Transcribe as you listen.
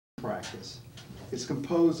practice. It's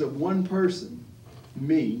composed of one person,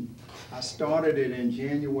 me. I started it in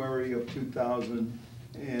January of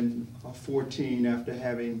 2014 after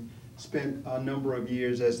having spent a number of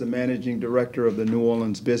years as the managing director of the New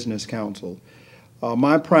Orleans Business Council.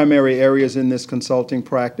 My primary areas in this consulting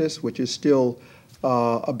practice, which is still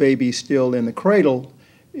a baby still in the cradle,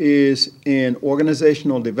 is in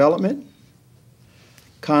organizational development,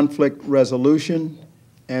 conflict resolution,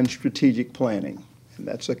 and strategic planning. And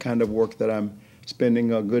that's the kind of work that I'm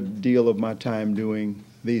spending a good deal of my time doing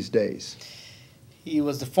these days. He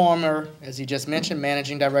was the former, as he just mentioned,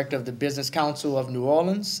 managing director of the Business Council of New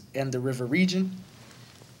Orleans and the River Region.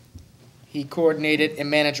 He coordinated and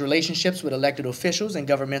managed relationships with elected officials and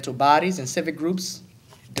governmental bodies and civic groups,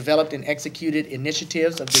 developed and executed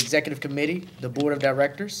initiatives of the Executive Committee, the Board of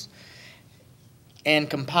Directors, and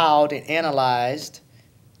compiled and analyzed,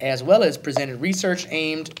 as well as presented research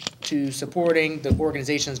aimed to supporting the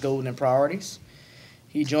organization's goals and priorities.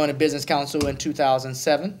 He joined the Business Council in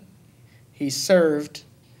 2007. He served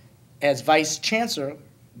as Vice Chancellor,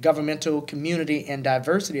 Governmental, Community, and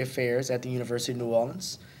Diversity Affairs at the University of New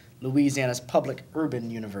Orleans, Louisiana's public urban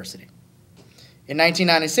university. In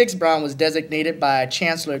 1996, Brown was designated by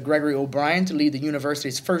Chancellor Gregory O'Brien to lead the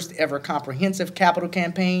university's first ever comprehensive capital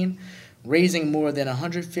campaign, raising more than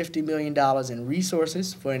 $150 million in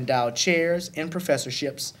resources for endowed chairs and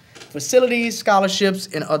professorships, facilities, scholarships,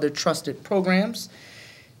 and other trusted programs.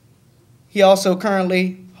 He also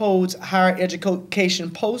currently holds higher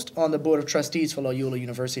education post on the Board of Trustees for Loyola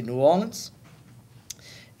University New Orleans.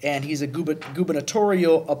 And he's a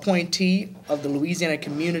gubernatorial appointee of the Louisiana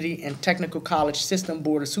Community and Technical College System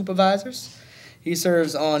Board of Supervisors. He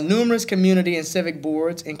serves on numerous community and civic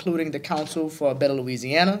boards, including the Council for a Better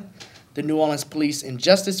Louisiana, the New Orleans Police and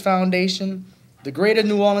Justice Foundation, the Greater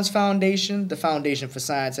New Orleans Foundation, the Foundation for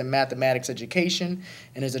Science and Mathematics Education,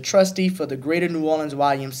 and is a trustee for the Greater New Orleans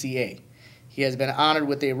YMCA. He has been honored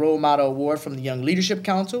with a Role Model Award from the Young Leadership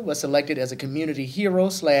Council, was selected as a community hero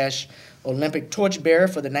 / Olympic torchbearer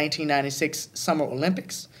for the 1996 Summer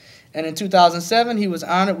Olympics. And in 2007, he was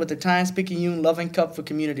honored with the Times-Picayune Loving Cup for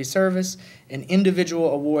Community Service, an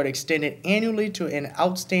individual award extended annually to an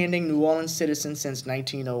outstanding New Orleans citizen since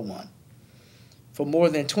 1901. For more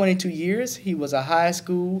than 22 years, he was a high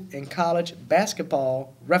school and college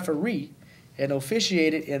basketball referee and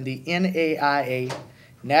officiated in the NAIA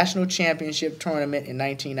National Championship Tournament in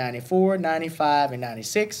 1994, 95, and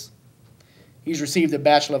 96. He's received a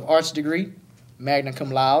Bachelor of Arts degree, magna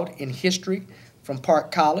cum laude, in history from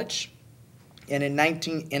Park College, and in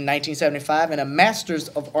 1975, and a Master's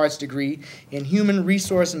of Arts degree in Human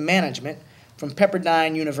Resource Management from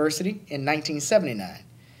Pepperdine University in 1979.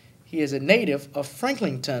 He is a native of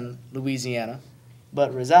Franklinton, Louisiana,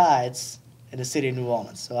 but resides in the city of New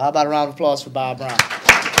Orleans. So how about a round of applause for Bob Brown?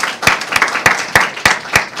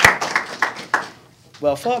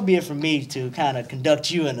 Well, far be it from me to kind of conduct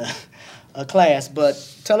you in a class,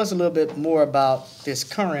 but tell us a little bit more about this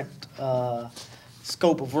current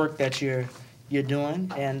scope of work that you're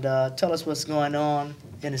doing, and tell us what's going on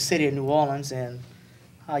in the city of New Orleans and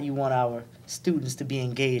how you want our students to be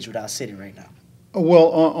engaged with our city right now. Well,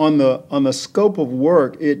 on the scope of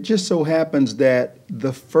work, it just so happens that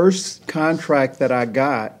the first contract that I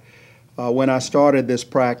got when I started this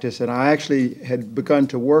practice, and I actually had begun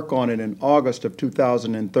to work on it in August of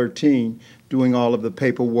 2013, doing all of the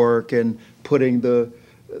paperwork and putting the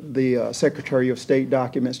Secretary of State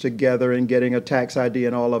documents together and getting a tax ID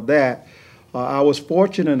and all of that. I was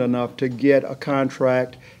fortunate enough to get a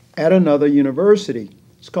contract at another university.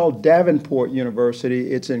 It's called Davenport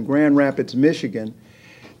University. It's in Grand Rapids, Michigan.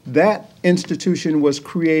 That institution was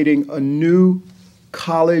creating a new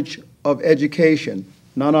college of education,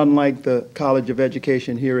 not unlike the College of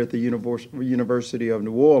Education here at the University of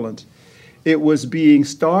New Orleans. It was being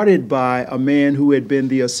started by a man who had been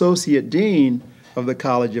the Associate Dean of the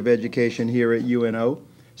College of Education here at UNO.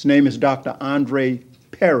 His name is Dr. Andre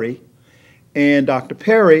Perry. And Dr.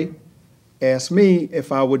 Perry asked me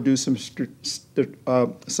if I would do some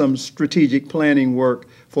strategic planning work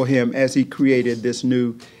for him as he created this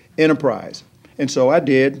new enterprise. And so I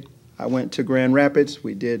did. I went to Grand Rapids.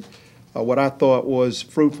 We did what I thought was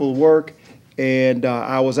fruitful work, and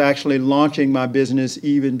I was actually launching my business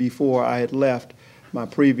even before I had left my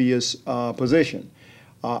previous position.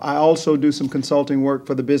 I also do some consulting work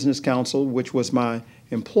for the Business Council, which was my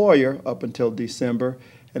employer up until December,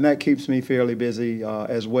 and that keeps me fairly busy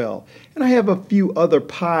as well. And I have a few other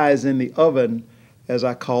pies in the oven, as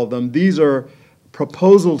I call them. These are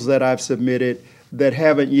proposals that I've submitted that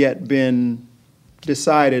haven't yet been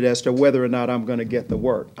decided as to whether or not I'm going to get the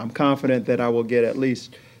work. I'm confident that I will get at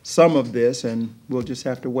least some of this, and we'll just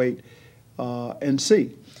have to wait and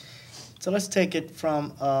see. So let's take it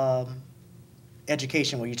from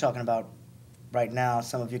education, where you're talking about right now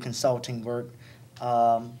some of your consulting work.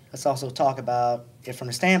 Let's also talk about it from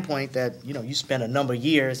the standpoint that you spent a number of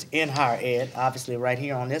years in higher ed, obviously right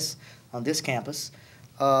here on this campus.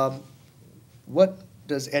 What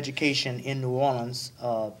does education in New Orleans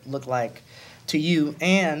look like to you,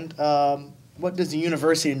 and what does the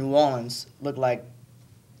University of New Orleans look like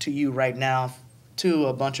to you right now, to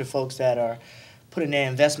a bunch of folks that are putting their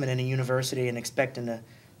investment in the university and expecting to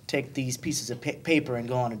take these pieces of paper and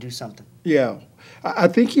go on and do something? Yeah, I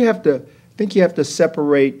think you have to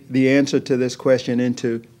separate the answer to this question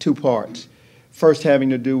into two parts. First, having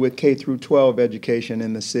to do with K through 12 education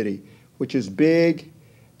in the city, which is big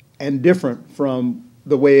and different from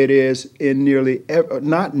the way it is in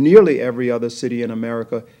not nearly every other city in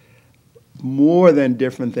America, more than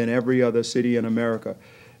different than every other city in America.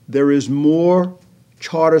 There is more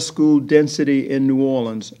charter school density in New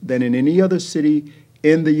Orleans than in any other city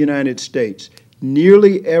in the United States.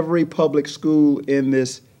 Nearly every public school in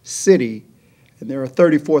this city, and there are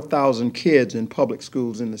 34,000 kids in public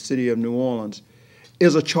schools in the city of New Orleans,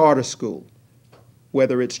 is a charter school,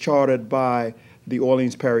 whether it's chartered by the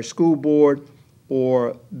Orleans Parish School Board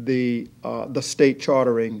or the state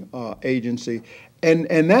chartering agency.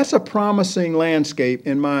 And that's a promising landscape,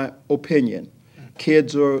 in my opinion.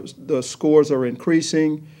 The scores are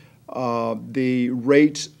increasing. The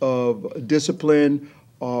rates of discipline,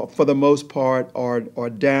 for the most part, are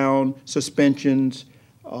down. Suspensions,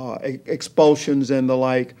 expulsions, and the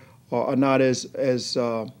like are not as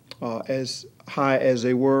high as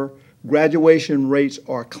they were. Graduation rates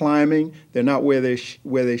are climbing. They're not where they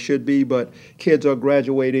should be, but kids are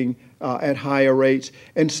graduating at higher rates.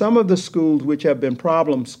 And some of the schools which have been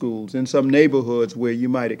problem schools in some neighborhoods where you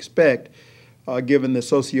might expect, given the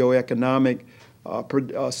socioeconomic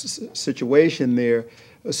situation there,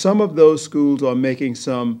 some of those schools are making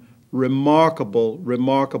some remarkable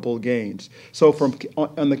gains. So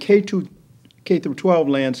on the K through 12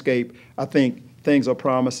 landscape, I think things are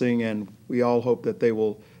promising, and we all hope that they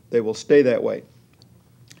will stay that way.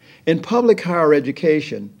 In public higher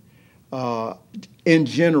education, in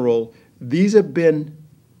general, these have been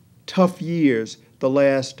tough years the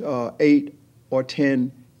last 8 or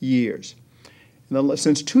 10 years.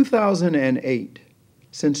 Since 2008,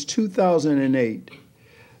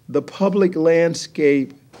 the public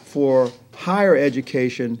landscape for higher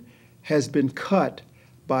education has been cut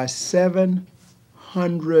by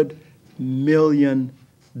 $700 million.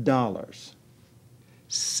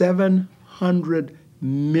 $700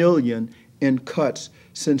 million in cuts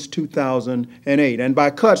since 2008. And by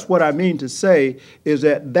cuts, what I mean to say is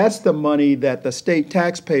that that's the money that the state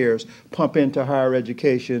taxpayers pump into higher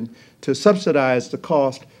education to subsidize the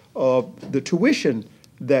cost of the tuition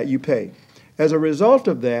that you pay. As a result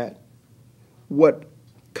of that, what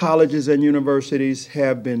colleges and universities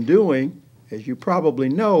have been doing, as you probably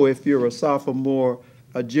know if you're a sophomore,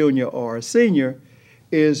 a junior, or a senior,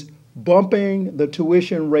 is bumping the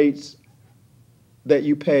tuition rates that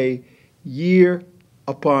you pay year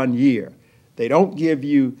upon year. They don't give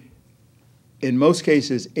you, in most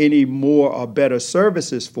cases, any more or better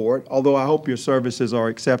services for it, although I hope your services are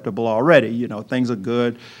acceptable already. You know, things are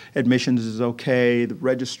good, admissions is okay, the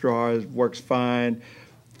registrar works fine,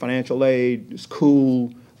 financial aid is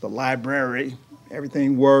cool, the library,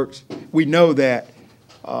 everything works. We know that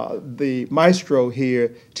the maestro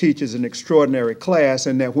here teaches an extraordinary class,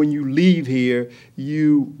 and that when you leave here,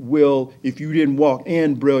 you will, if you didn't walk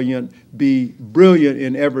in brilliant, be brilliant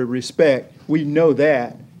in every respect. We know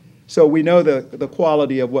that. So we know the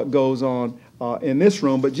quality of what goes on in this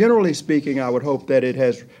room, but generally speaking, I would hope that it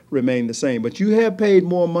has remained the same. But you have paid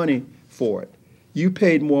more money for it. You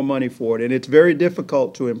paid more money for it, and it's very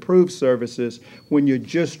difficult to improve services when you're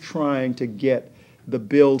just trying to get the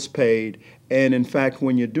bills paid, and in fact,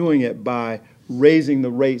 when you're doing it by raising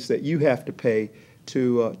the rates that you have to pay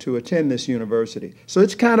to attend this university. So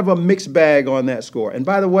it's kind of a mixed bag on that score. And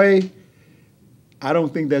by the way, I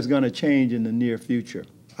don't think that's going to change in the near future.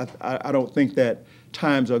 I don't think that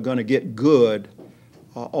times are going to get good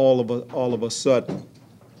all of a sudden.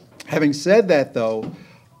 Having said that, though,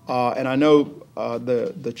 and I know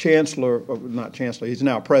the chancellor, or not chancellor, he's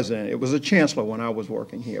now president. It was a chancellor when I was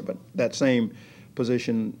working here, but that same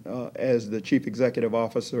position as the chief executive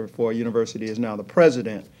officer for a university is now the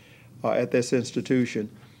president at this institution,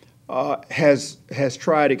 has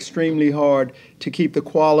tried extremely hard to keep the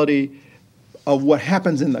quality of what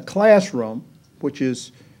happens in the classroom, which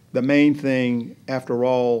is the main thing, after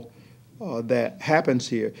all, that happens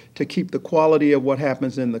here, to keep the quality of what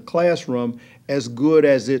happens in the classroom as good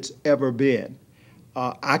as it's ever been.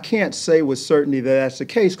 I can't say with certainty that that's the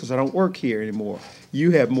case because I don't work here anymore.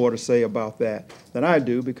 You have more to say about that than I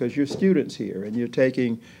do because you're students here and you're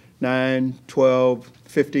taking 9, 12,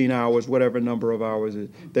 15 hours, whatever number of hours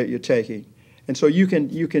that you're taking. And so you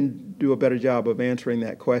can do a better job of answering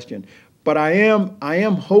that question. But I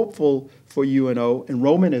am hopeful for UNO.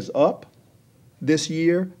 Enrollment is up this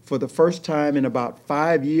year for the first time in about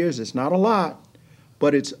 5 years. It's not a lot,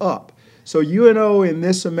 but it's up. So UNO in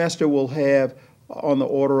this semester will have on the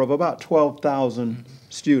order of about 12,000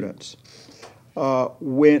 students.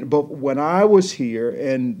 When I was here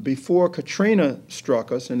and before Katrina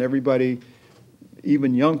struck us, and everybody,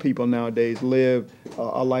 even young people nowadays, live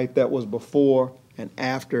a life that was before and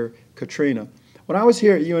after Katrina. When I was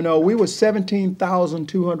here at UNO, we were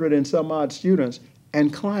 17,200 and some odd students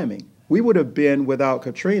and climbing. We would have been, without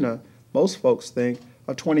Katrina, most folks think,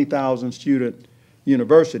 a 20,000 student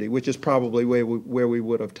university, which is probably where we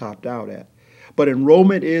would have topped out at. But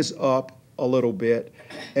enrollment is up a little bit,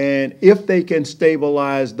 and if they can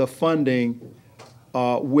stabilize the funding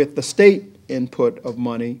with the state input of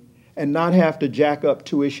money and not have to jack up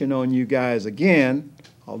tuition on you guys again,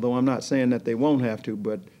 although I'm not saying that they won't have to,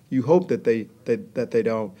 but you hope that they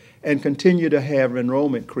don't, and continue to have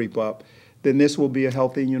enrollment creep up, then this will be a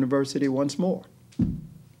healthy university once more.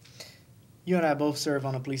 You and I both serve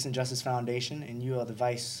on the Police and Justice Foundation, and you are the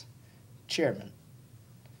vice chairman.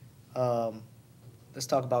 Let's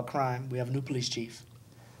talk about crime. We have a new police chief.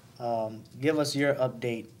 Give us your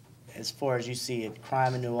update as far as you see it,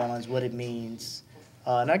 crime in New Orleans, what it means.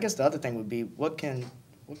 And I guess the other thing would be, what can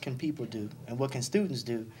people do and what can students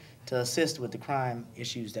do to assist with the crime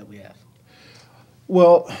issues that we have?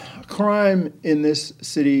 Well, crime in this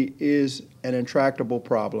city is an intractable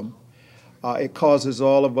problem. It causes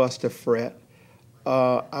all of us to fret.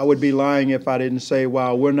 I would be lying if I didn't say,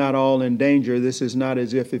 wow, we're not all in danger. This is not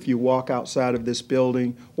as if you walk outside of this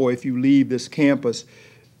building or if you leave this campus,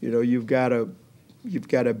 you've got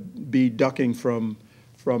to be ducking from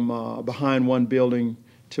behind one building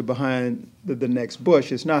to behind the next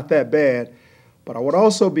bush. It's not that bad. But I would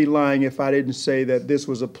also be lying if I didn't say that this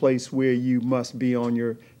was a place where you must be on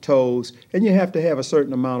your toes, and you have to have a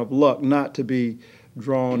certain amount of luck not to be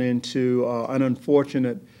drawn into an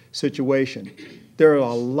unfortunate situation. There are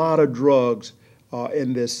a lot of drugs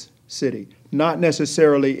in this city, not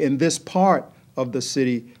necessarily in this part of the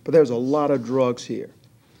city, but there's a lot of drugs here.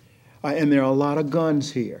 And there are a lot of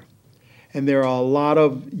guns here. And there are a lot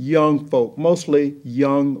of young folk, mostly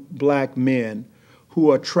young black men, who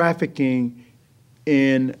are trafficking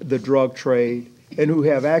in the drug trade and who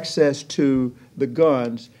have access to the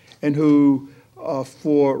guns and who,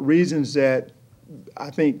 for reasons that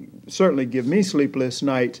I think certainly give me sleepless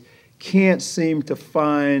nights, can't seem to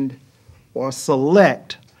find or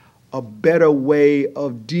select a better way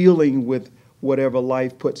of dealing with whatever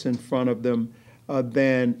life puts in front of them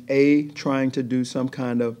than A, trying to do some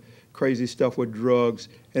kind of crazy stuff with drugs,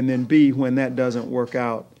 and then B, when that doesn't work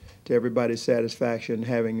out to everybody's satisfaction,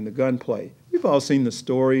 having the gunplay. We've all seen the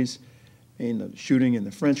stories in the shooting in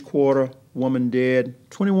the French Quarter, woman dead,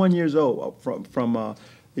 21 years old, from a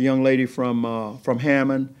young lady from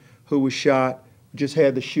Hammond who was shot. Just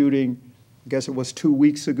had the shooting, I guess it was 2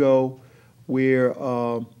 weeks ago, where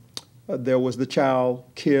there was the child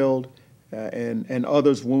killed and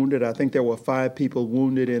others wounded. I think there were 5 people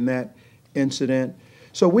wounded in that incident.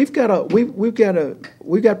 So we've got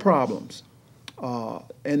problems,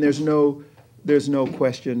 and there's no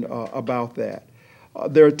question about that.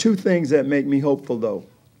 There are 2 things that make me hopeful, though.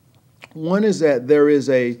 One is that there is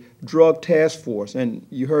a drug task force, and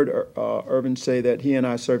you heard Irvin say that he and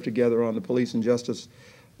I served together on the Police and Justice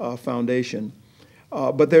Foundation.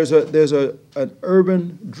 But there's an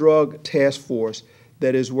urban drug task force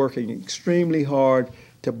that is working extremely hard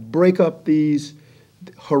to break up these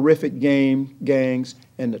horrific gangs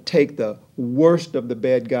and to take the worst of the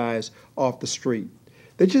bad guys off the street.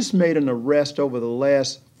 They just made an arrest over the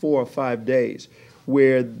last 4 or 5 days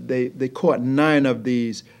where they caught 9 of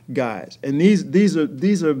these guys. And these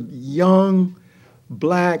are young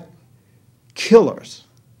black killers.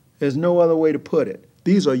 There's no other way to put it.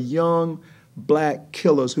 These are young black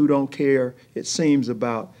killers who don't care, it seems,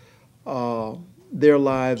 about their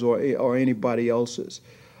lives or anybody else's.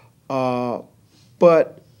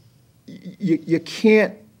 But you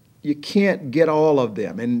can't get all of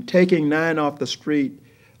them. And taking 9 off the street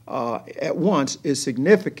at once is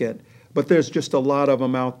significant, but there's just a lot of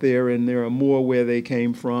them out there, and there are more where they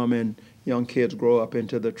came from, and young kids grow up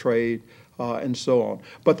into the trade and so on.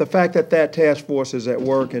 But the fact that that task force is at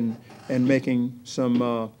work and making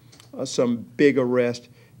some big arrests,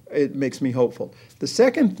 it makes me hopeful. The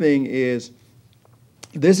second thing is,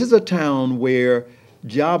 this is a town where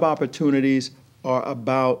job opportunities are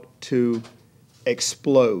about to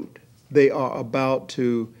explode. They are about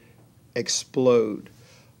to explode.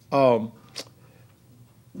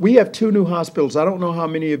 We have 2 new hospitals. I don't know how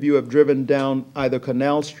many of you have driven down either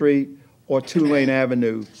Canal Street or Tulane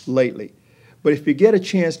Avenue lately. But if you get a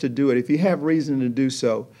chance to do it, if you have reason to do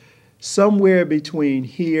so, somewhere between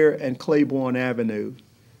here and Claiborne Avenue,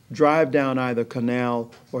 drive down either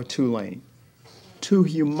Canal or Tulane. 2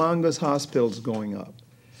 humongous hospitals going up.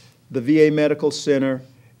 The VA Medical Center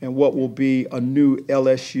and what will be a new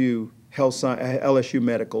LSU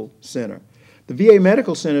Medical Center. The VA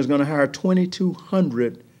Medical Center is going to hire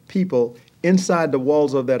 2,200 people inside the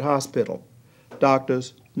walls of that hospital.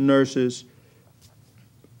 Doctors, nurses,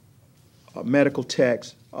 medical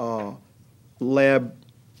techs, lab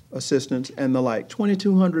assistants, and the like.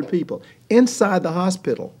 2,200 people inside the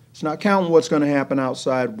hospital. It's not counting what's going to happen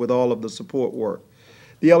outside with all of the support work.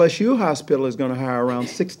 The LSU hospital is going to hire around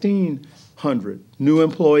 1,600 new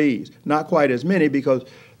employees. Not quite as many because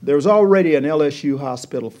there's already an LSU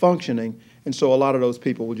hospital functioning, and so a lot of those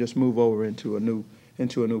people will just move over into a new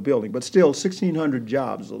building. But still, 1,600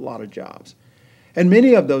 jobs is a lot of jobs. And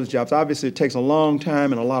many of those jobs, obviously it takes a long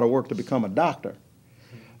time and a lot of work to become a doctor,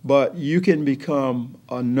 but you can become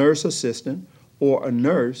a nurse assistant or a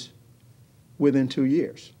nurse within 2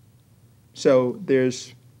 years. So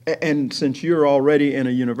and since you're already in a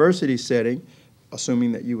university setting,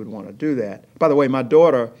 assuming that you would want to do that. By the way, my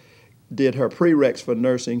daughter did her prereqs for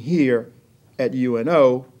nursing here at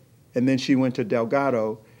UNO, and then she went to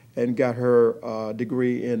Delgado and got her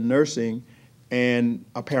degree in nursing, and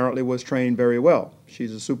apparently was trained very well.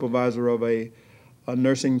 She's a supervisor of a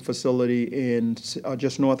nursing facility in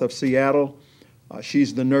just north of Seattle.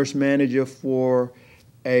 She's the nurse manager for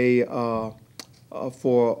a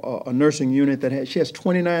nursing unit she has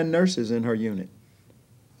 29 nurses in her unit.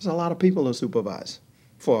 There's a lot of people to supervise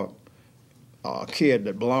for a kid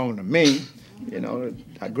that belonged to me. You know,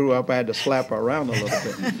 I grew up, I had to slap her around a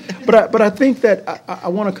little bit. But I think that I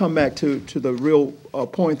want to come back to the real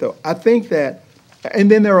point, though. I think that,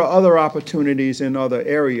 and then there are other opportunities in other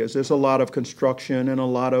areas. There's a lot of construction and a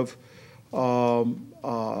lot of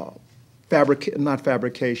not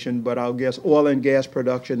fabrication, but I'll guess oil and gas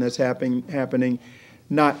production that's happening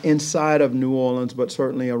not inside of New Orleans, but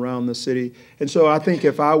certainly around the city. And so I think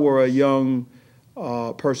if I were a young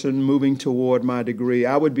person moving toward my degree,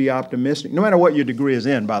 I would be optimistic, no matter what your degree is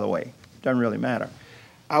in, by the way, doesn't really matter.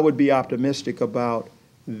 I would be optimistic about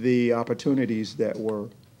the opportunities that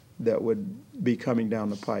would be coming down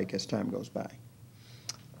the pike as time goes by.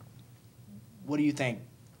 What do you think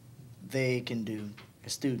they can do,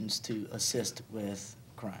 students, to assist with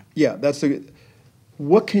crime? Yeah,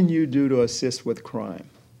 what can you do to assist with crime?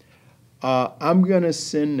 I'm going to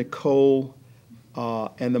send Nicole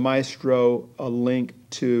and the maestro a link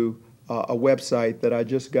to a website that I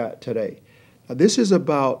just got today. Now, this is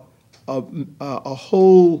about a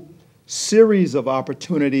whole series of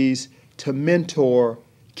opportunities to mentor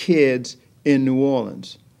kids in New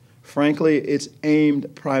Orleans. Frankly, it's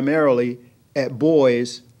aimed primarily at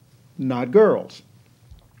boys, not girls.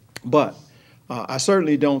 But I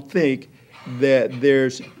certainly don't think that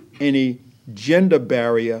there's any gender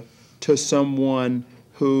barrier to someone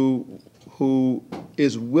who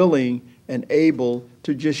is willing and able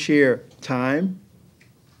to just share time,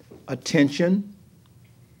 attention,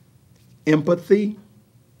 empathy,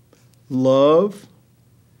 love.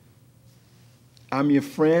 I'm your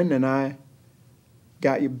friend and I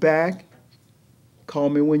got your back. Call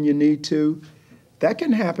me when you need to. That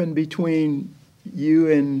can happen between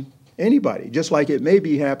you and anybody, just like it may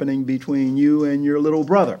be happening between you and your little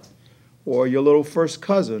brother or your little first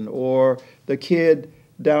cousin or the kid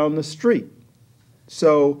down the street.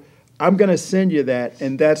 So I'm going to send you that,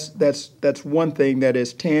 and that's one thing that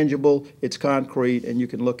is tangible, it's concrete, and you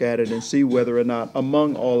can look at it and see whether or not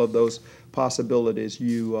among all of those possibilities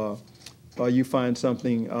you find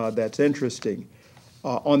something that's interesting.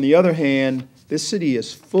 On the other hand, this city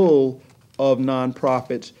is full of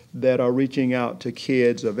nonprofits that are reaching out to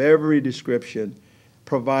kids of every description,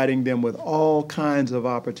 providing them with all kinds of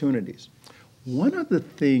opportunities. One of the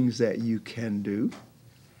things that you can do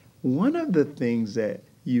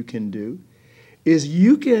is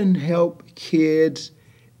you can help kids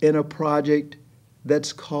in a project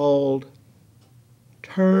that's called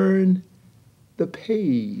Turn the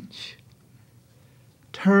Page.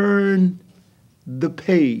 Turn the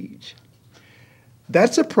Page.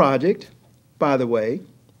 That's a project, by the way,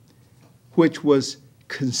 which was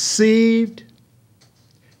conceived,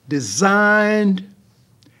 designed,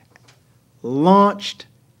 launched,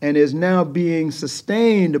 and is now being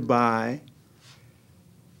sustained by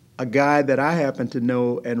a guy that I happen to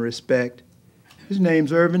know and respect. His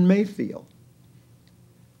name's Irvin Mayfield.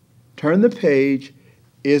 Turn the Page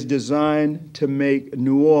is designed to make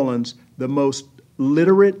New Orleans the most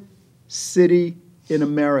literate city in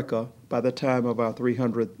America by the time of our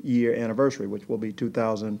 300th year anniversary, which will be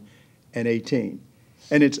 2018.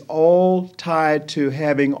 And it's all tied to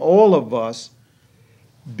having all of us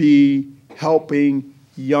be helping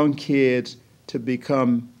young kids to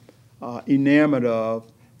become enamored of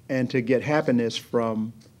and to get happiness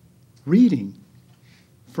from reading.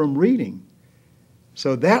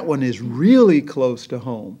 So that one is really close to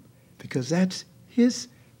home because that's his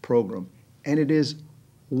program, and it is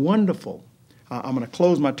wonderful. I'm going to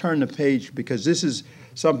close my turn the page because this is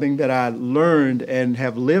something that I learned and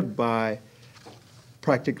have lived by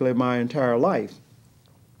practically my entire life.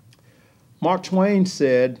 Mark Twain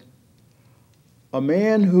said, "A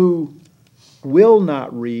man who will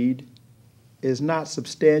not read is not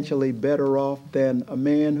substantially better off than a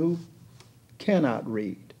man who cannot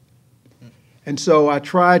read." And so I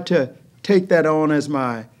tried to take that on as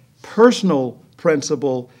my personal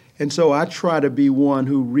principle, and so I try to be one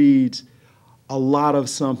who reads a lot of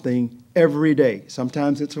something every day.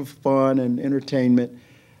 Sometimes it's for fun and entertainment,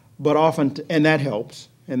 but often, and that helps,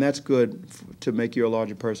 and that's good to make you a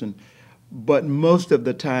larger person. But most of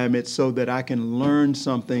the time, it's so that I can learn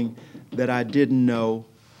something that I didn't know,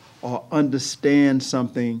 or understand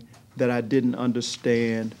something that I didn't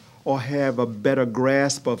understand, or have a better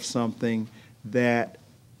grasp of something that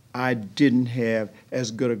I didn't have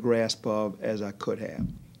as good a grasp of as I could have.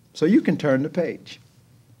 So you can turn the page.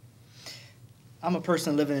 I'm a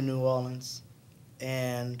person living in New Orleans,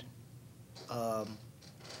 and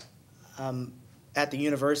I'm at the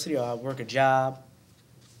university, or I work a job.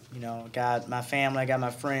 You know, I got my family, I got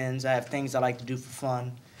my friends, I have things I like to do for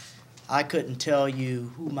fun. I couldn't tell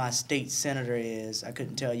you who my state senator is. I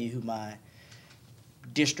couldn't tell you who my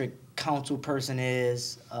district council person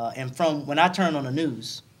is. And from when I turn on the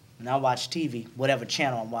news, and I watch TV, whatever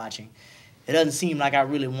channel I'm watching, it doesn't seem like I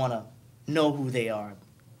really want to know who they are.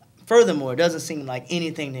 Furthermore, it doesn't seem like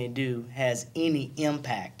anything they do has any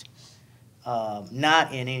impact,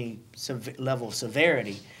 not in any level of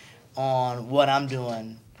severity, on what I'm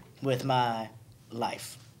doing with my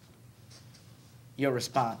life. Your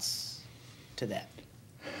response to that?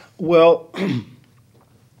 Well,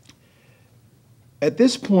 at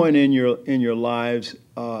this point in your lives,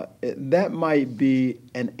 that might be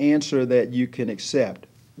an answer that you can accept.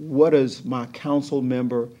 What does my council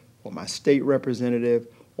member or my state representative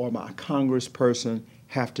or my congressperson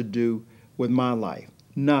have to do with my life?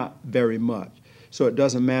 Not very much. So it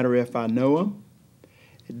doesn't matter if I know them.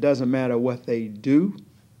 It doesn't matter what they do,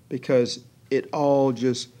 because it all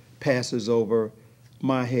just passes over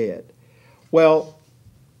my head. Well,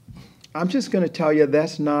 I'm just going to tell you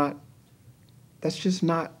that's just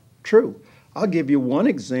not true. I'll give you one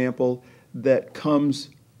example that comes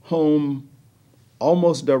home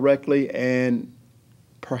almost directly, and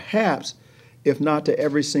perhaps, if not to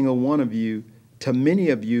every single one of you, to many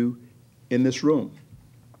of you in this room.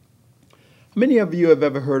 How many of you have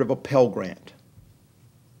ever heard of a Pell Grant?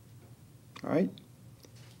 All right?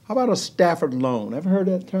 How about a Stafford loan? Ever heard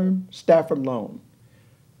that term? Stafford loan.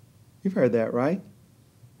 You've heard that, right?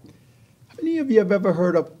 How many of you have ever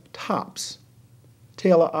heard of TOPS,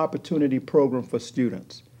 Taylor Opportunity Program for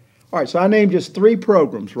Students? All right, so I named just 3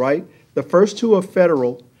 programs, right? The first 2 are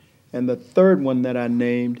federal, and the third one that I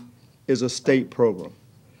named is a state program.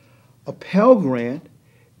 A Pell Grant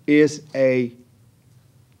is a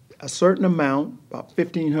certain amount, about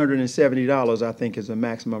 $1,570, I think is the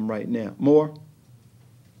maximum right now. More?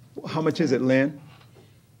 How much is it, Lynn?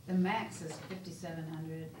 The max is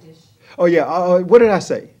 $5,700-ish. Oh, yeah. What did I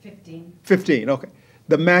say? 15. 15, okay.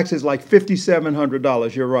 The max is like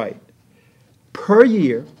 $5,700, you're right. Per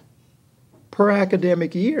year, per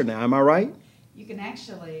academic year now, am I right? You can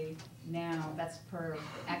actually now, that's per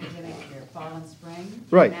academic year, fall and spring.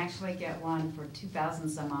 Right. You can actually get one for 2,000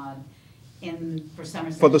 some odd for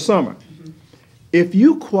summer. For the summer. Mm-hmm. If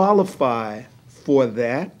you qualify for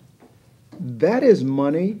that, that is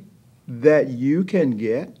money that you can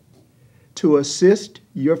get to assist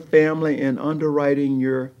your family in underwriting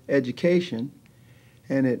your education,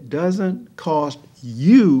 and it doesn't cost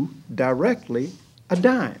you directly a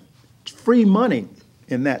dime. It's free money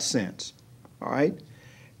in that sense, all right?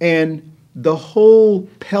 And the whole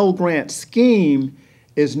Pell Grant scheme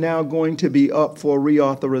is now going to be up for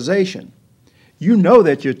reauthorization. You know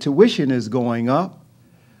that your tuition is going up,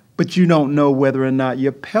 but you don't know whether or not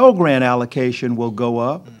your Pell Grant allocation will go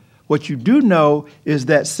up. What you do know is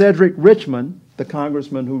that Cedric Richmond, the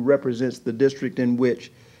congressman who represents the district in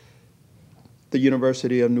which the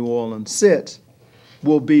University of New Orleans sits,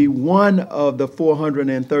 will be one of the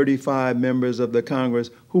 435 members of the Congress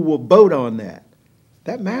who will vote on that.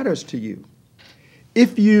 That matters to you.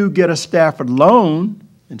 If you get a Stafford loan,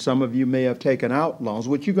 and some of you may have taken out loans,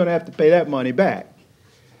 which you're going to have to pay that money back.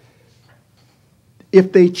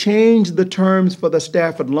 If they change the terms for the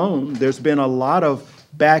Stafford loan, there's been a lot of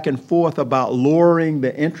back and forth about lowering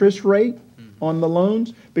the interest rate on the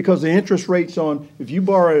loans, because the interest rates on, if you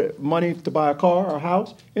borrow money to buy a car or a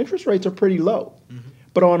house, interest rates are pretty low.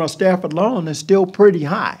 But on a Stafford loan, it's still pretty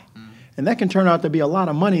high. And that can turn out to be a lot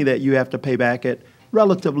of money that you have to pay back at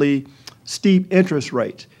relatively steep interest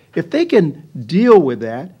rates. If they can deal with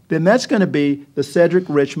that, then that's going to be the Cedric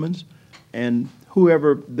Richmonds and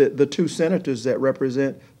whoever, the two senators that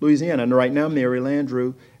represent Louisiana, and right now Mary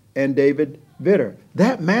Landrieu and David Vitter.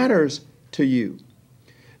 That matters to you.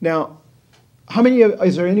 Now,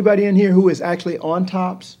 is there anybody in here who is actually on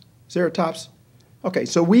TOPS? Is there a TOPS? Okay,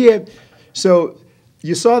 so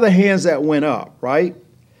you saw the hands that went up, right?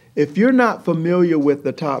 If you're not familiar with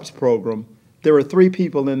the TOPS program, there are 3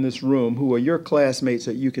 people in this room who are your classmates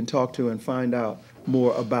that you can talk to and find out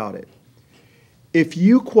more about it. If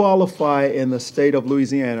you qualify in the state of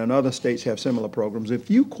Louisiana, and other states have similar programs, if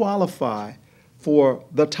you qualify for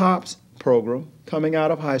the TOPS program coming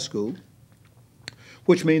out of high school,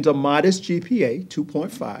 which means a modest GPA,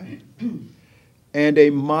 2.5, and a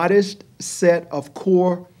modest set of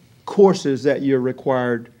core courses that you're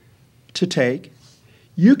required to take,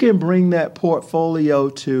 you can bring that portfolio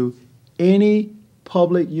to any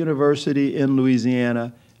public university in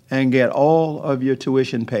Louisiana and get all of your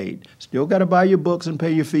tuition paid. Still got to buy your books and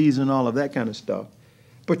pay your fees and all of that kind of stuff.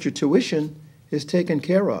 But your tuition is taken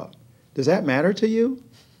care of. Does that matter to you?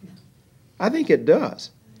 I think it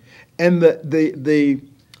does. And the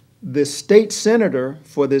state senator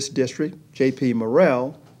for this district, J.P.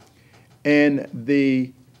 Morrell, and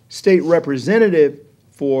the state representative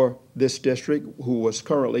for this district, who was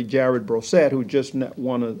currently Jared Brossette, who just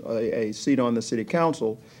won a seat on the city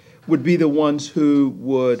council, would be the ones who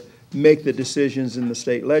would make the decisions in the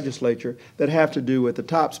state legislature that have to do with the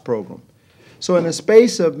TOPS program. So in the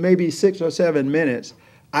space of maybe 6 or 7 minutes,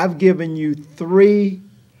 I've given you 3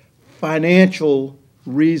 financial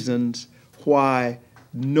reasons why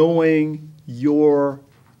knowing your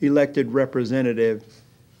elected representative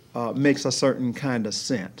makes a certain kind of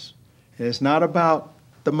sense. And it's not about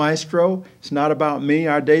the maestro. It's not about me.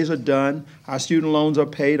 Our days are done. Our student loans are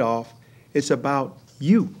paid off. It's about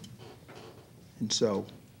you. And so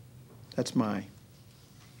that's my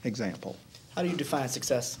example. How do you define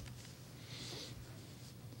success?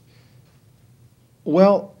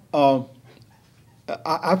 Well, I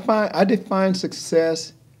define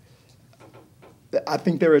success, I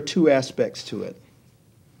think there are 2 aspects to it.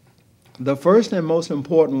 The first and most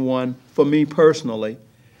important one for me personally,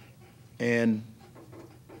 and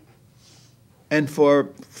for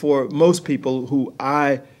most people who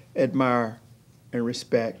I admire and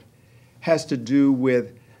respect, has to do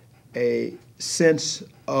with a sense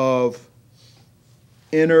of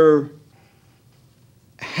inner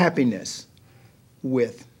happiness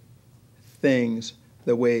with things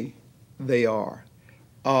the way they are.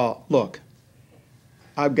 Look,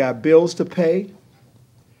 I've got bills to pay.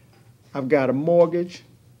 I've got a mortgage.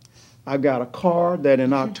 I've got a car that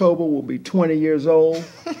in October will be 20 years old.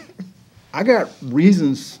 I got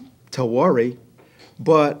reasons to worry,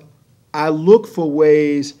 but I look for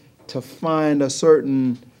ways to find a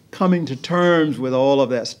certain coming to terms with all of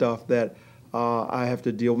that stuff that I have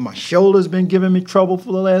to deal with. My shoulder's been giving me trouble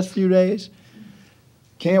for the last few days.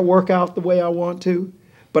 Can't work out the way I want to,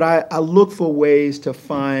 but I look for ways to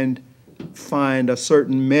find a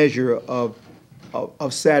certain measure of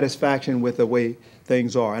satisfaction with the way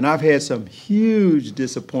things are. And I've had some huge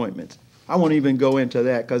disappointments. I won't even go into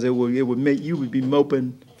that because it would make you would be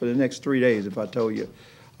moping for the next 3 days if I told you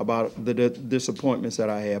about the disappointments that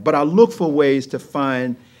I have. But I look for ways to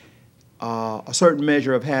find a certain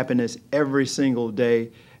measure of happiness every single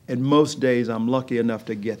day, and most days I'm lucky enough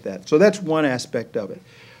to get that. So that's one aspect of it.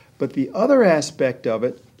 But the other aspect of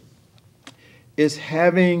it is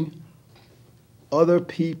having other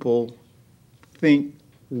people think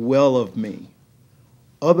well of me.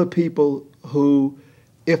 Other people who,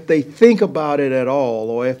 if they think about it at all,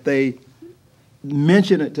 or if they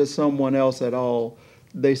mention it to someone else at all,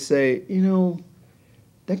 they say, you know,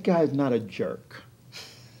 that guy's not a jerk.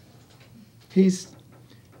 He's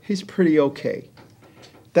pretty okay.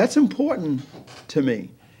 That's important to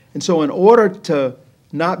me. And so in order to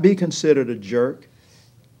not be considered a jerk,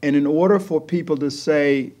 and in order for people to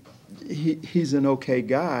say he's an okay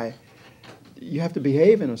guy, you have to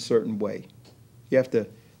behave in a certain way. You have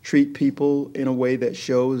treat people in a way that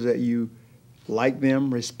shows that you like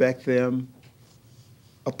them, respect them,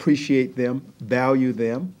 appreciate them, value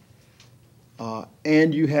them,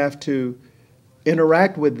 and you have to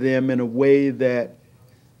interact with them in a way that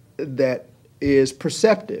is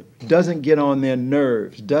perceptive, doesn't get on their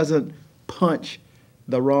nerves, doesn't punch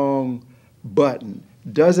the wrong button,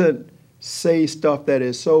 doesn't say stuff that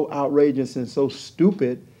is so outrageous and so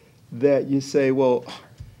stupid that you say, well,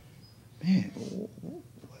 man,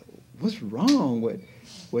 what's wrong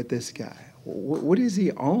with this guy? What is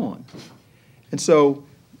he on? And so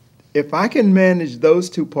if I can manage those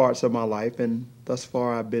two parts of my life, and thus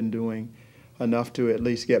far I've been doing enough to at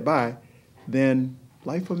least get by, then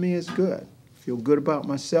life for me is good. Feel good about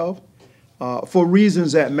myself for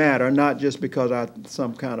reasons that matter, not just because I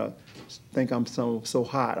think I'm so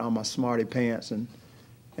hot on my smarty pants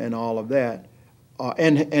and all of that.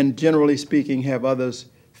 And generally speaking, have others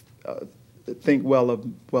think well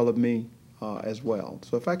of me as well.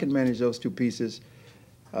 So if I can manage those two pieces,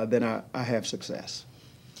 then I have success.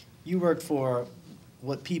 You work for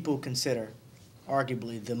what people consider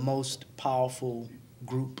arguably the most powerful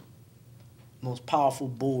group, most powerful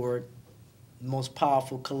board, most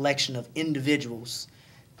powerful collection of individuals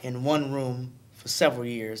in one room for several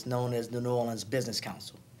years, known as the New Orleans Business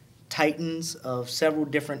Council. Titans of several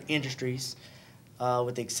different industries,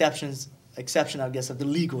 with the exception, I guess, of the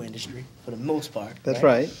legal industry for the most part. That's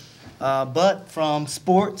right. But from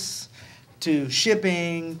sports to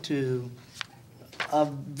shipping to a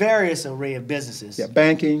various array of businesses. Yeah,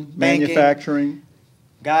 banking, manufacturing.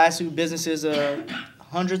 Guys whose businesses are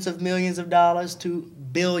hundreds of millions of dollars to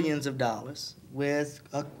billions of dollars, with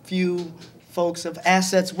a few folks of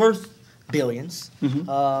assets worth billions,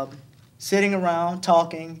 sitting around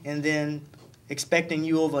talking and then expecting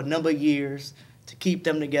you over a number of years to keep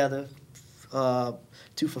them together,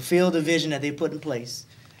 to fulfill the vision that they put in place.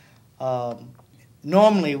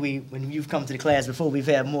 Normally, when you've come to the class before, we've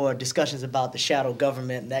had more discussions about the shadow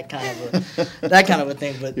government and that kind of a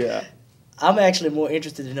thing. But yeah. I'm actually more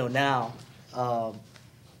interested to know now.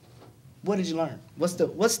 What did you learn? What's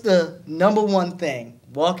the number one thing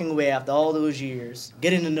walking away after all those years,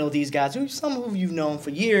 getting to know these guys, some of whom you've known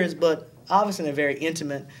for years, but obviously in a very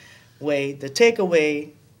intimate way? The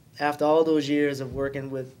takeaway after all those years of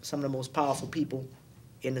working with some of the most powerful people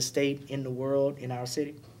in the state, in the world, in our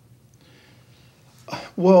city?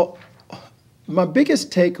 Well, my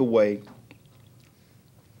biggest takeaway,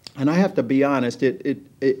 and I have to be honest,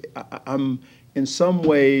 I'm in some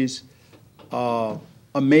ways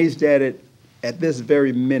amazed at it at this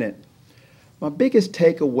very minute. My biggest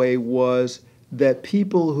takeaway was that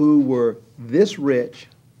people who were this rich,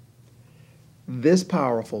 this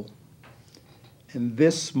powerful, and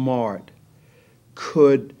this smart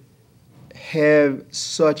could have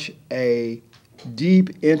such a deep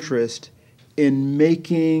interest in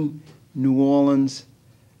making New Orleans,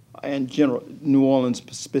 and New Orleans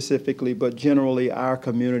specifically, but generally our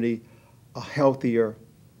community, a healthier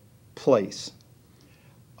place.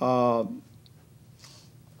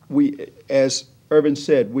 As Irvin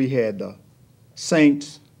said, we had the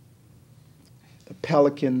Saints, the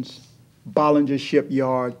Pelicans, Bollinger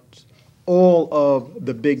Shipyards, all of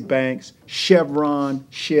the big banks, Chevron,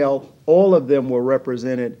 Shell, all of them were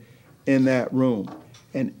represented in that room.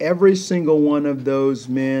 And every single one of those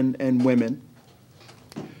men and women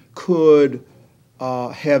could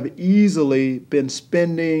have easily been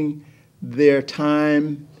spending their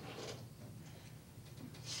time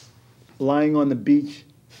lying on the beach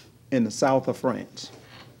in the south of France,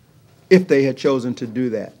 if they had chosen to do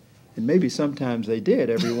that. And maybe sometimes they did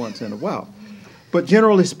every once in a while. But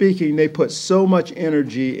generally speaking, they put so much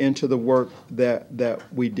energy into the work that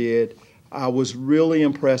we did. I was really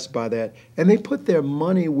impressed by that. And they put their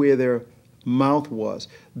money where their mouth was.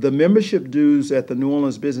 The membership dues at the New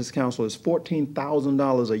Orleans Business Council is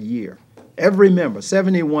 $14,000 a year. Every member,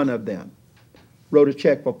 71 of them, wrote a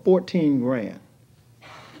check for $14 grand.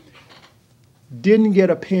 Didn't get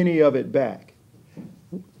a penny of it back.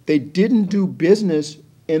 They didn't do business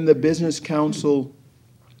in the business council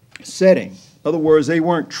setting. In other words, they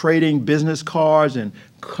weren't trading business cards and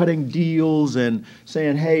cutting deals and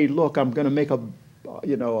saying, hey, look, I'm going to make a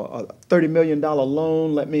 $30 million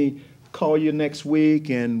loan. Let me call you next week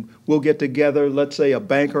and we'll get together. Let's say a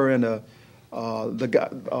banker and the guy,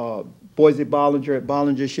 Boise Bollinger at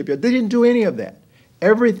Bollinger Shipyard. They didn't do any of that.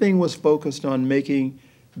 Everything was focused on making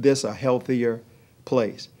this a healthier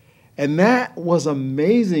place. And that was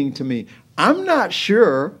amazing to me. I'm not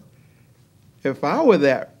sure if I were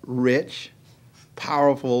that rich,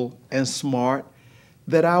 powerful, and smart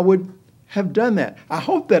that I would have done that. I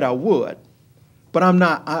hope that I would, but I'm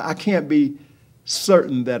not. I can't be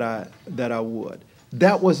certain that I would.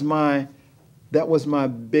 That was my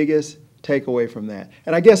biggest takeaway from that.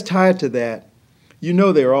 And I guess tied to that,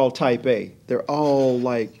 they're all type A. They're all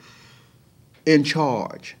like in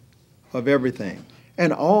charge of everything,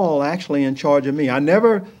 and all actually in charge of me. I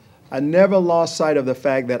never lost sight of the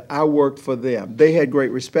fact that I worked for them. They had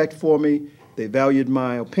great respect for me. They valued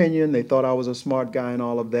my opinion. They thought I was a smart guy and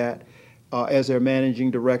all of that as their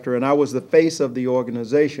managing director, and I was the face of the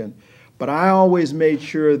organization. But I always made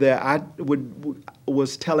sure that I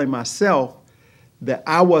was telling myself that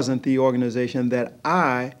I wasn't the organization, that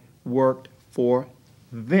I worked for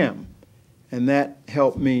them. And that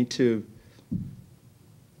helped me to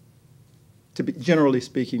be, generally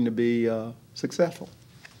speaking, to be successful.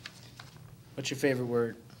 What's your favorite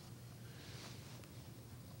word?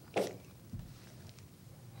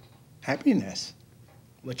 Happiness.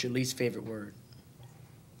 What's your least favorite word?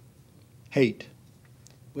 Hate.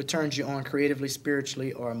 What turns you on creatively,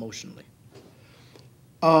 spiritually, or emotionally?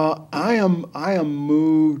 I am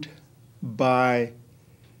moved by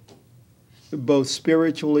both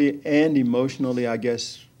spiritually and emotionally, I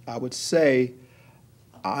guess I would say.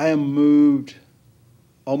 I am moved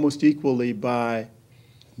almost equally by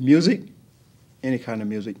music, any kind of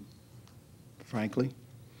music, frankly,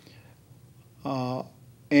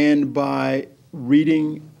 and by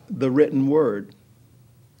reading the written word.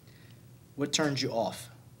 What turns you off?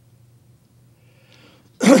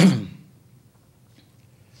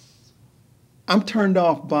 I'm turned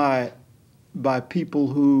off by people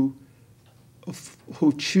who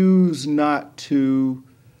choose not to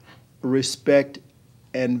respect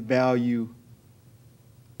and value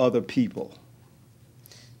other people.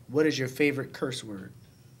 What is your favorite curse word?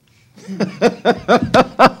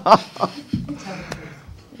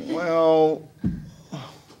 Well,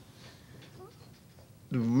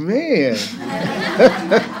 man.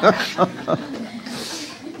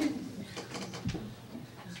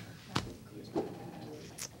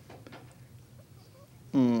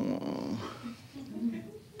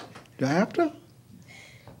 Do I have to?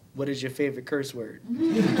 What is your favorite curse word?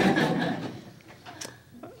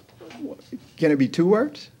 Can it be 2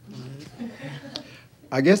 words?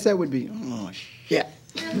 I guess that would be, oh, shit.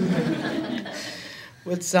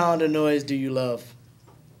 What sound or noise do you love?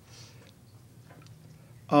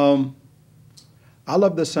 I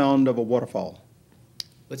love the sound of a waterfall.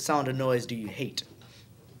 What sound or noise do you hate?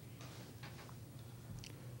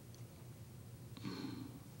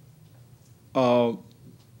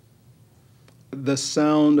 The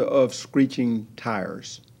sound of screeching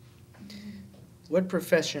tires. What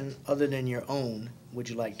profession other than your own would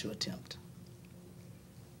you like to attempt?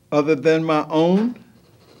 Other than my own,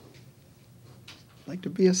 I'd like to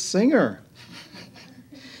be a singer.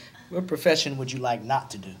 What profession would you like not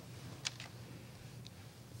to do?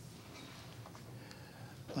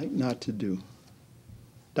 Like not to do.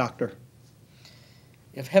 Doctor.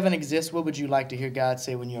 If heaven exists, what would you like to hear God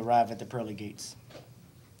say when you arrive at the pearly gates?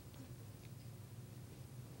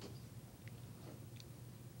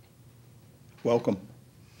 Welcome.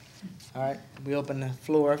 All right, we open the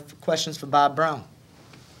floor for questions for Bob Brown.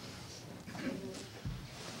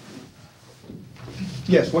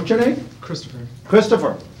 Yes, what's your name? Christopher.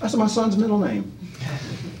 Christopher. That's my son's middle name.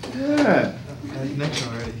 Yeah. Had a connection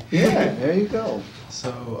already. Yeah, there you go.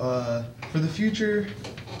 So, for the future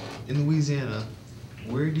in Louisiana,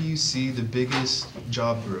 where do you see the biggest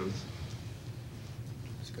job growth?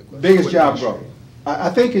 Biggest job growth.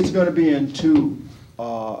 I think it's going to be in 2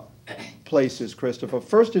 places, Christopher.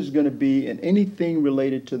 First is going to be in anything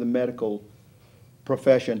related to the medical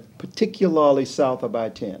profession, particularly south of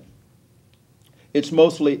I-10. It's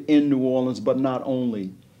mostly in New Orleans, but not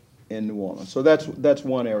only in New Orleans. So that's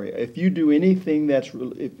one area. If you do anything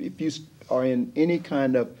if you are in any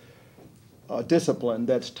kind of discipline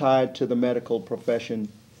that's tied to the medical profession,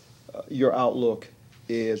 your outlook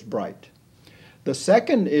is bright. The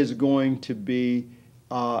second is going to be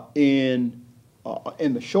in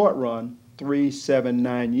the short run, 3, 7,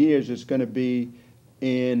 9 years, it's going to be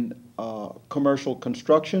in commercial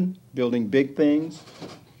construction, building big things,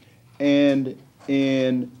 and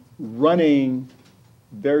in running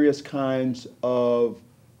various kinds of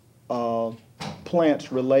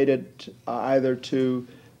plants related either to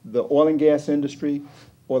the oil and gas industry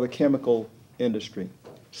or the chemical industry.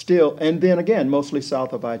 Still, and then again, mostly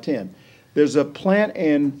south of I-10. There's a plant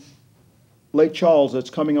in Lake Charles that's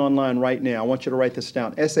coming online right now. I want you to write this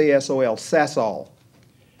down. SASOL, Sasol.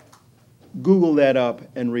 Google that up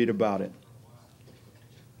and read about it.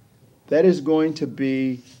 That is going to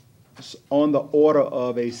be on the order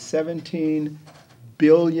of a $17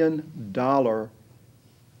 billion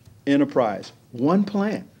enterprise. One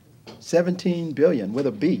plant. 17 billion with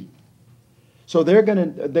a B. So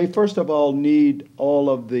they first of all need all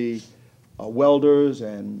of the welders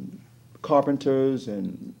and carpenters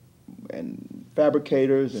and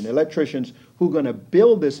fabricators and electricians who are going to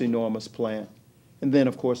build this enormous plant. And then,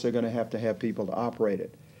 of course, they're going to have people to operate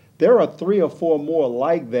it. There are 3 or 4 more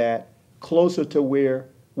like that closer to where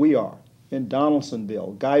we are, in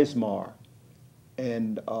Donaldsonville, Geismar,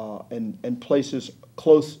 and places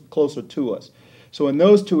closer to us. So in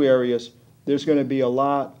those 2 areas, there's going to be a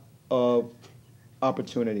lot of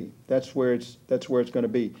opportunity. That's where it's going to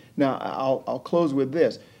be. Now, I'll close with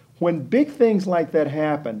this. When big things like that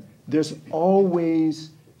happen, there's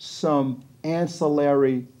always some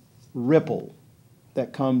ancillary ripple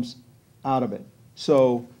that comes out of it.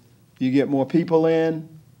 So you get more people in,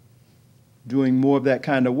 doing more of that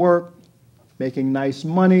kind of work, making nice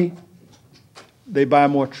money. They buy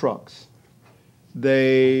more trucks.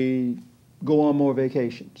 They go on more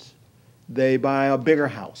vacations. They buy a bigger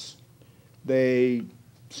house. They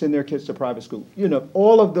send their kids to private school. You know,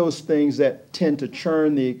 all of those things that tend to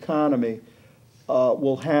churn the economy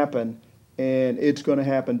will happen, and it's going to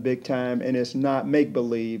happen big time, and it's not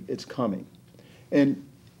make-believe, it's coming. And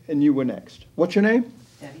you were next. What's your name?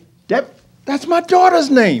 Debbie. That's my daughter's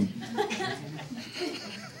name.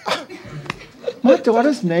 My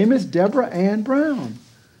daughter's name is Deborah Ann Brown.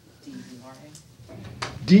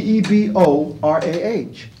 Deborah.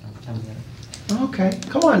 Okay,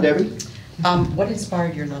 come on, Debbie. What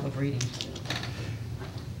inspired your love of reading?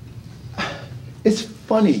 It's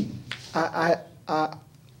funny. I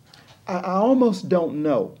almost don't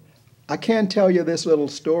know. I can tell you this little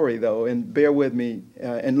story, though, and bear with me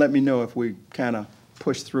and let me know if we kind of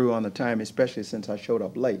push through on the time, especially since I showed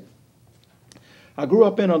up late. I grew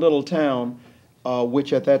up in a little town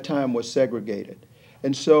which at that time was segregated.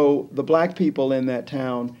 And so the black people in that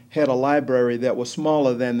town had a library that was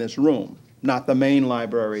smaller than this room, not the main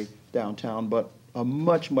library downtown, but a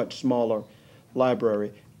much, much smaller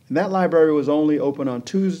library. And that library was only open on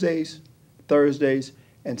Tuesdays, Thursdays,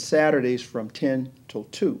 and Saturdays from 10 till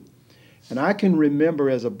 2. And I can remember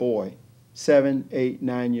as a boy, 7, 8,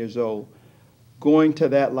 9 years old, going to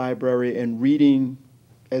that library and reading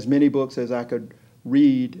as many books as I could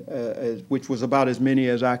read, which was about as many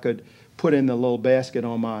as I could put in the little basket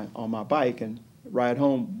on my bike and ride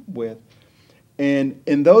home with. And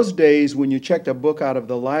in those days, when you checked a book out of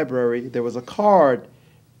the library, there was a card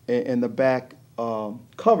in the back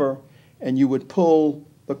cover, and you would pull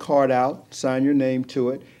the card out, sign your name to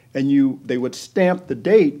it, and they would stamp the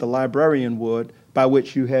date, the librarian would, by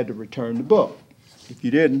which you had to return the book. If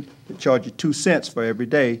you didn't, they'd charge you 2 cents for every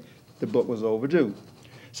day the book was overdue.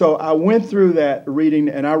 So I went through that reading,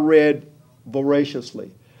 and I read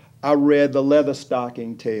voraciously. I read the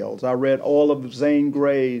Leatherstocking Tales. I read all of Zane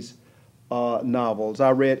Grey's novels.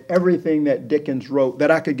 I read everything that Dickens wrote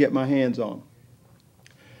that I could get my hands on.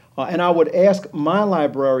 And I would ask my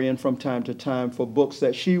librarian from time to time for books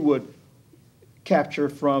that she would capture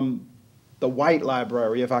from the white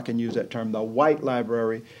library, if I can use that term, the white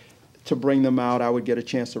library, to bring them out. I would get a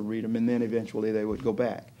chance to read them, and then eventually they would go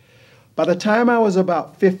back. By the time I was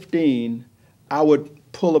about 15, I would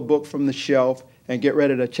pull a book from the shelf and get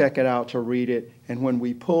ready to check it out to read it. And when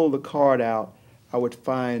we pulled the card out, I would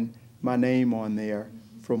find my name on there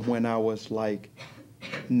from when I was like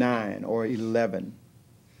 9 or 11.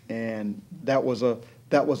 And that was a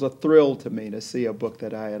thrill to me to see a book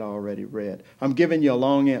that I had already read. I'm giving you a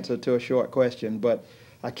long answer to a short question, but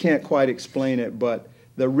I can't quite explain it, but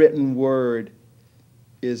the written word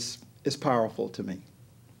is powerful to me.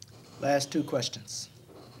 Last 2 questions.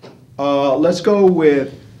 Let's go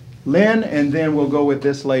with Lynn, and then we'll go with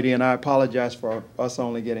this lady, and I apologize for us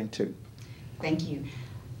only getting 2. Thank you.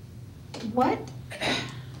 What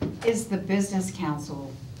is the Business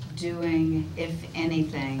Council doing, if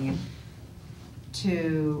anything,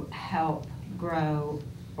 to help grow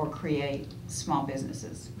or create small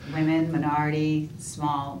businesses? Women, minority,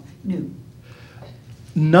 small, new?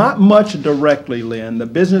 Not much directly, Lynn. The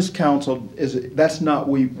Business Council, that's not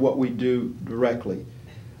what we do directly.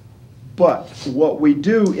 But what we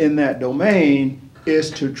do in that domain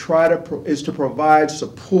is to provide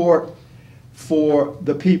support for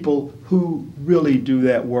the people who really do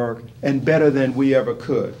that work, and better than we ever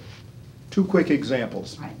could. 2 quick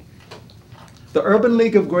examples. Right. The Urban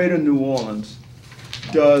League of Greater New Orleans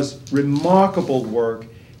does remarkable work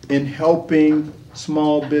in helping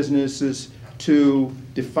small businesses to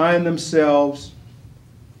define themselves,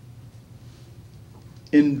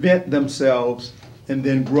 invent themselves, and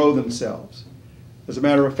then grow themselves. As a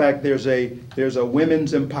matter of fact, there's a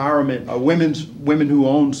women's empowerment, women who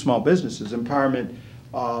own small businesses, empowerment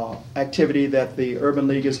activity that the Urban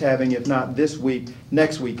League is having, if not this week,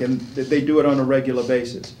 next week, and they do it on a regular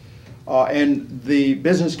basis. And the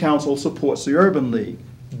Business Council supports the Urban League.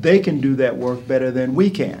 They can do that work better than we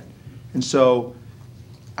can. And so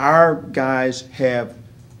our guys have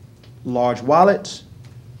large wallets.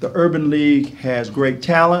 The Urban League has great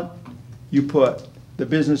talent. You put the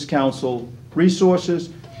Business Council resources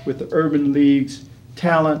with the Urban League's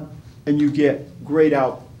talent, and you get great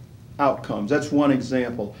outcomes. That's one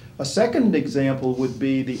example. A second example would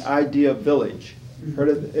be the Idea Village. Heard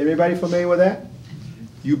of anybody familiar with that?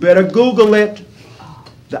 You better Google it.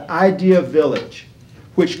 The Idea Village,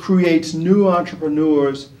 which creates new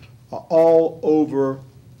entrepreneurs all over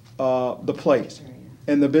the place.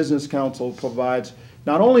 And the Business Council provides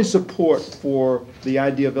not only support for the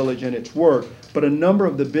Idea Village and its work, but a number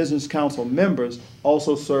of the Business Council members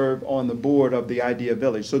also serve on the board of the Idea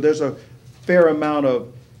Village. So there's a fair amount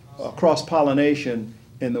of cross-pollination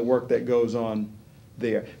in the work that goes on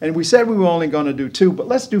there. And we said we were only going to do 2, but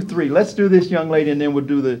let's do 3. Let's do this young lady, and then we'll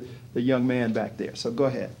do the young man back there. So go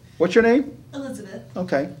ahead. What's your name? Elizabeth.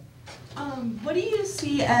 Okay. What do you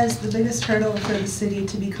see as the biggest hurdle for the city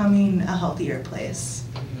to becoming a healthier place?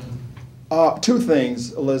 2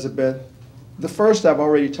 things, Elizabeth. The first I've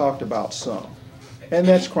already talked about some, and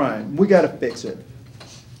that's crime. We got to fix it.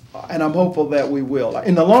 And I'm hopeful that we will.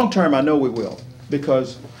 In the long term, I know we will,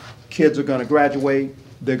 because kids are going to graduate,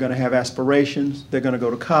 they're going to have aspirations, they're going to go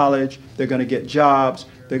to college, they're going to get jobs,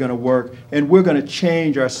 they're going to work, and we're going to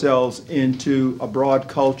change ourselves into a broad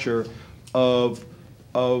culture of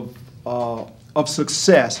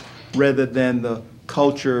success rather than the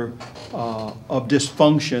culture of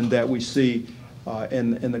dysfunction that we see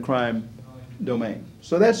in the crime domain.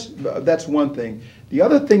 So that's one thing. The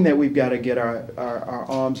other thing that we've got to get our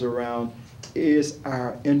arms around is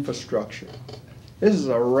our infrastructure. This is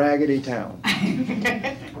a raggedy town.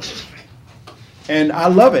 And I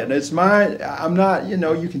love it. I'm not,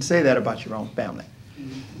 you can say that about your own family.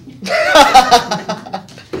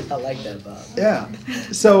 I like that, Bob. Yeah.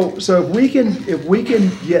 So if we can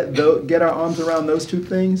get our arms around those 2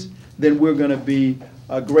 things, then we're going to be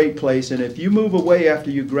a great place. And if you move away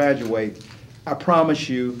after you graduate, I promise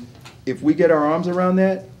you, if we get our arms around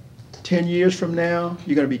that, 10 years from now,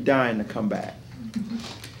 you're going to be dying to come back.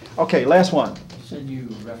 Okay, last one. You said you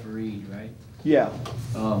refereed, right? Yeah.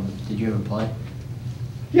 Did you ever play?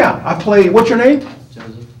 Yeah, I played. What's your name?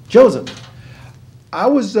 Joseph? Joseph.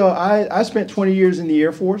 I spent 20 years in the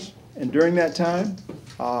Air Force, and during that time,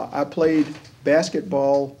 I played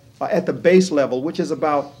basketball at the base level, which is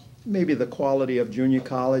about maybe the quality of junior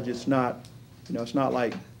college. It's not, it's not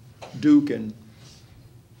like Duke and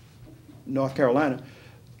North Carolina.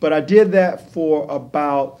 But I did that for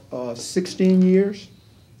about 16 years.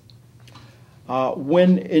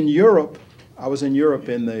 When in Europe, I was in Europe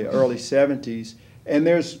in the early 70s, and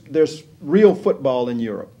there's real football in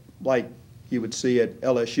Europe, like you would see at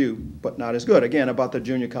LSU, but not as good. Again, about the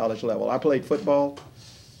junior college level. I played football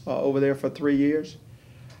over there for 3 years.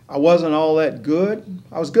 I wasn't all that good.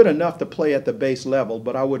 I was good enough to play at the base level,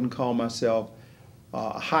 but I wouldn't call myself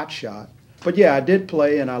a hot shot. But yeah, I did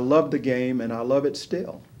play, and I loved the game, and I love it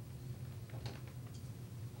still.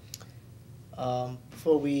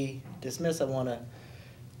 Before we dismiss, I want to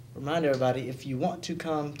remind everybody, if you want to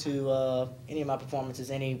come to any of my performances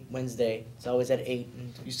any Wednesday, it's always at 8.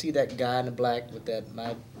 And you see that guy in the black with that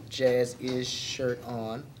My Jazz Is shirt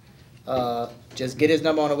on. Just get his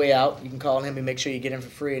number on the way out. You can call him and make sure you get in for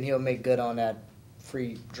free, and he'll make good on that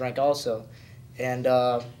free drink also. And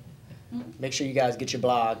make sure you guys get your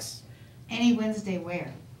blogs. Any Wednesday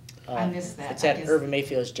where? I missed that. It's at Urban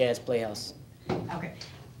Mayfield's Jazz Playhouse. Okay.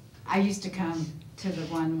 I used to come to the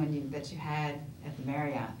one that you had at the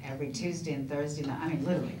Marriott every Tuesday and Thursday night. I mean,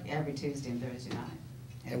 literally every Tuesday and Thursday night.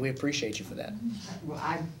 And we appreciate you for that. Well,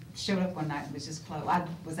 I showed up one night, it was just closed. I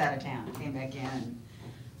was out of town, came back in, and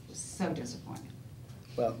was so disappointed.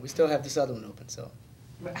 Well, we still have this other one open, so.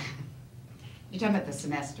 You're talking about the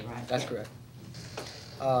semester, right? That's correct.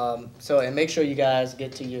 And make sure you guys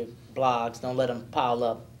get to your blogs. Don't let them pile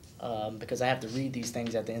up, because I have to read these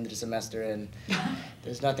things at the end of the semester, and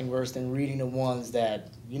there's nothing worse than reading the ones that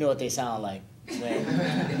you know what they sound like.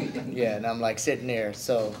 Yeah, and I'm like sitting there,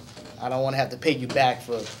 so I don't want to have to pay you back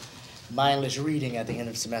for mindless reading at the end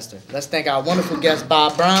of the semester. Let's thank our wonderful guest,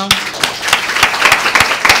 Bob Brown.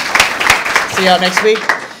 See y'all next week.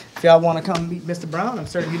 If y'all want to come meet Mr. Brown, I'm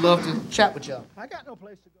certain he'd love to chat with y'all. I got no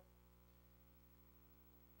place to go.